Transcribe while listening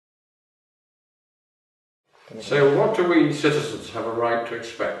So what do we citizens have a right to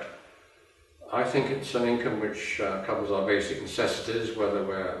expect? I think it's an income which covers our basic necessities, whether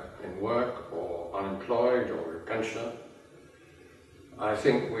we're in work or unemployed or a pensioner. I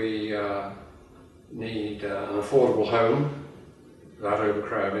think we need an affordable home without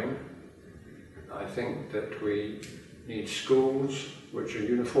overcrowding. I think that we need schools which are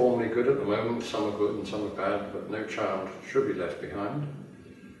uniformly good at the moment. Some are good and some are bad, but no child should be left behind.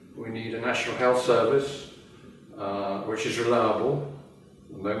 We need a national health service which is reliable.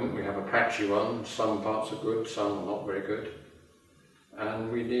 At the moment we have a patchy one. Some parts are good, some are not very good.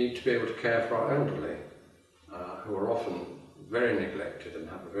 And we need to be able to care for our elderly, who are often very neglected and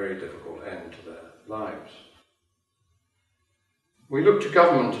have a very difficult end to their lives. We look to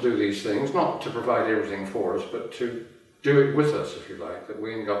government to do these things, not to provide everything for us, but to do it with us, if you like, that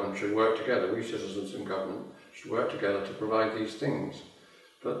we in government should work together, we citizens in government should work together to provide these things.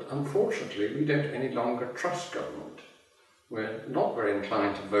 But unfortunately, we don't any longer trust government. We're not very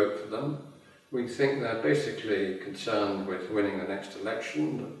inclined to vote for them. We think they're basically concerned with winning the next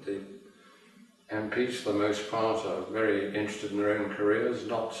election, that the MPs, for the most part, are very interested in their own careers,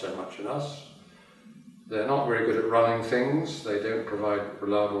 not so much in us. They're not very good at running things. They don't provide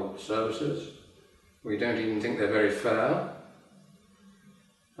reliable services. We don't even think they're very fair.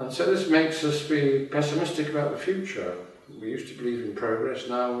 And so this makes us be pessimistic about the future. We used to believe in progress,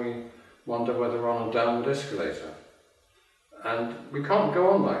 now we wonder whether we're on a downward escalator. And we can't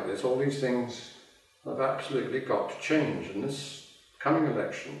go on like this. All these things have absolutely got to change. And this coming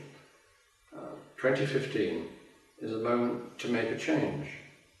election, 2015, is a moment to make a change.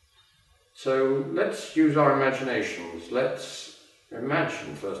 So let's use our imaginations. Let's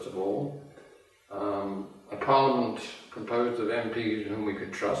imagine, first of all, a parliament composed of MPs whom we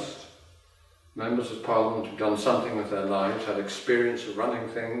could trust, members of parliament who've done something with their lives, had experience of running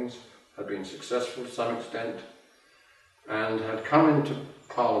things, had been successful to some extent, and had come into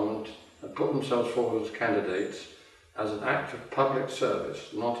parliament and put themselves forward as candidates as an act of public service,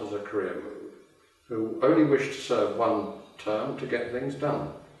 not as a career move, who only wish to serve one term to get things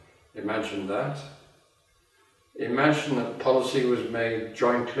done. Imagine that. Imagine that policy was made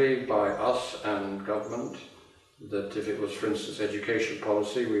jointly by us and government, that if it was, for instance, education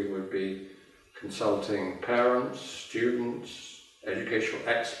policy, we would be consulting parents, students, educational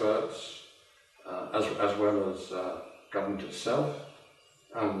experts, as well as government itself,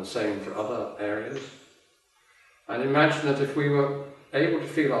 and the same for other areas. And imagine that if we were able to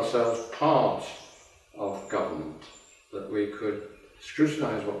feel ourselves part of government, that we could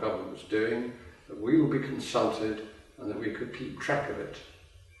scrutinise what government was doing, that we would be consulted, and that we could keep track of it.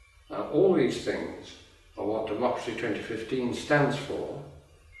 Now, all these things are what Democracy 2015 stands for.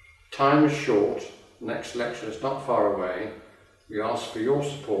 Time is short, the next election is not far away. We ask for your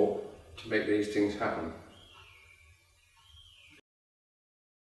support to make these things happen.